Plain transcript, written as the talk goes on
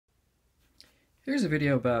Here's a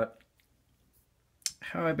video about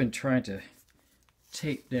how I've been trying to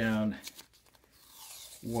tape down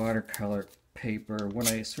watercolor paper when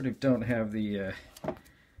I sort of don't have the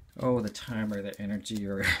the time or the energy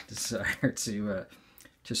or desire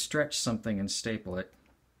to stretch something and staple it.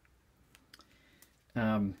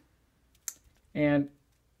 And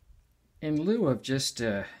in lieu of just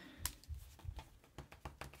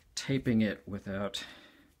taping it without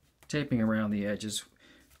taping around the edges,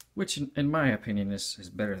 which in my opinion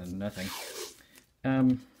is better than nothing,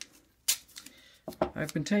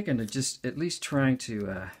 I've been taken to just at least trying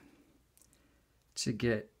to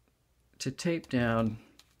tape down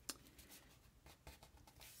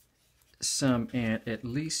some and at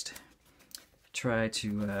least try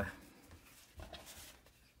to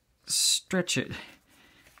stretch it,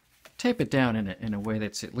 tape it down in a way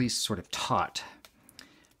that's at least sort of taut,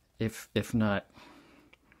 if not,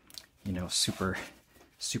 you know, super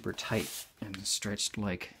tight and stretched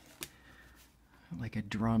like a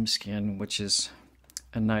drum skin, which is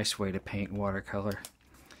a nice way to paint watercolor.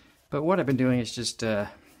 But what I've been doing is just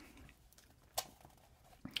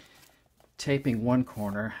taping one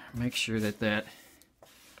corner, make sure that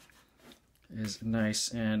is nice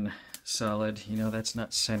and solid. You know, that's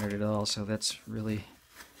not centered at all, so that's really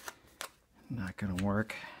not going to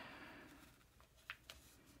work.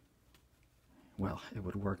 Well, it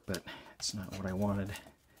would work, but it's not what I wanted.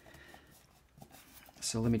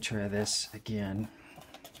 So let me try this again.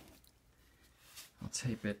 I'll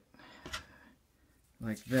tape it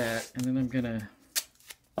like that, and then I'm gonna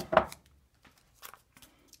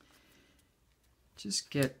just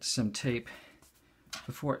get some tape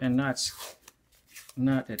before, and not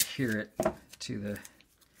adhere it to the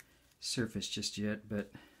surface just yet,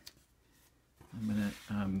 but I'm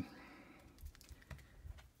gonna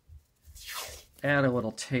add a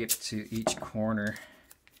little tape to each corner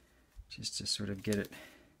just to sort of get it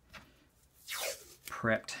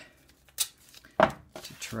prepped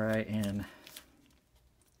to try and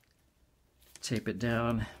tape it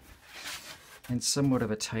down in somewhat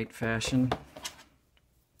of a tight fashion.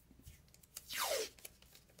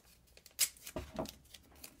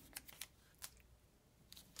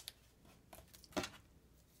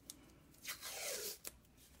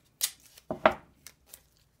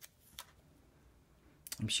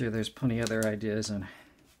 I'm sure there's plenty of other ideas on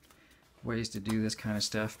ways to do this kind of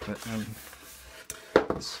stuff, but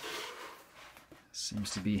this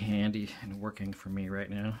seems to be handy and working for me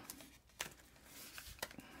right now.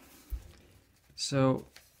 So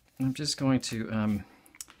I'm just going to I'm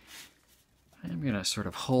going to sort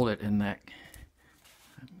of hold it in that,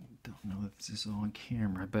 I don't know if this is all on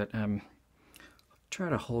camera, but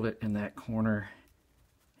try to hold it in that corner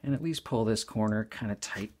and at least pull this corner kind of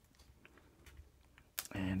tight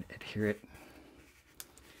and adhere it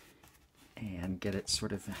and get it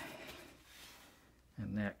sort of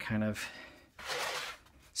in that kind of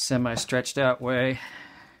semi-stretched out way.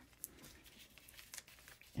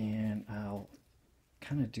 And I'll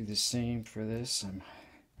kind of do the same for this.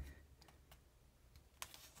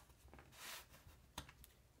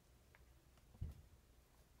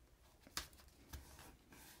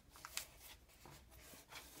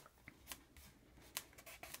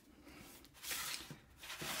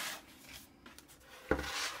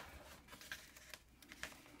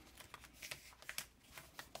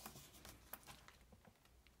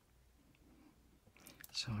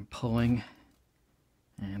 So I'm pulling,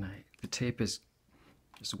 and the tape is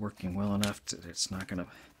working well enough that it's not going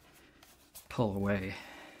to pull away.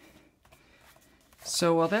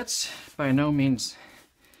 So while that's by no means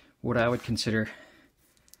what I would consider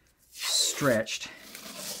stretched,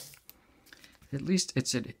 at least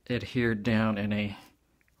it's adhered down in a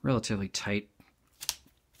relatively tight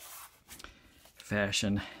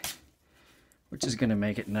fashion, which is going to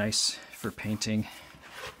make it nice for painting.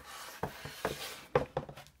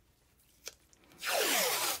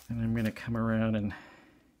 And I'm going to come around and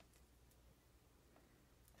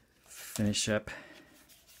finish up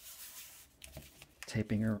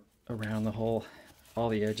taping around the whole, all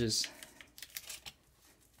the edges.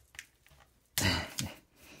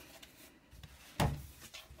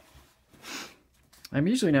 I'm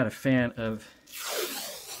usually not a fan of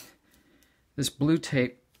this blue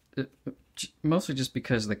tape, mostly just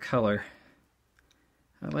because of the color.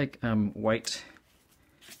 I like white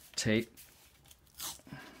tape.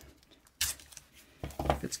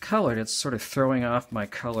 If it's colored, it's sort of throwing off my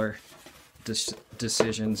color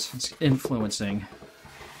decisions. It's influencing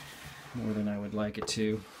more than I would like it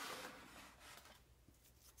to.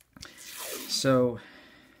 So,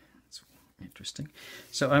 that's interesting.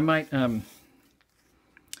 So I might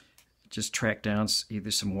just track down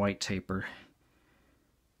either some white tape or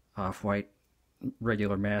off-white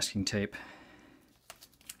regular masking tape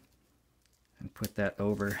and put that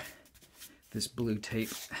over this blue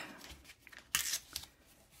tape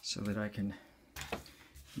so that I can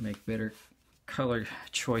make better color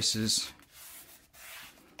choices.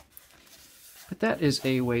 But that is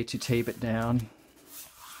a way to tape it down.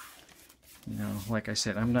 You know, like I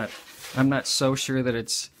said, I'm not so sure that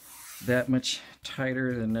it's that much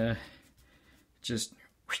tighter than just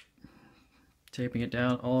taping it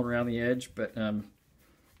down all around the edge, but yeah,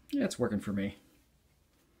 it's working for me.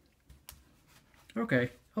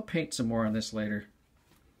 Okay, I'll paint some more on this later.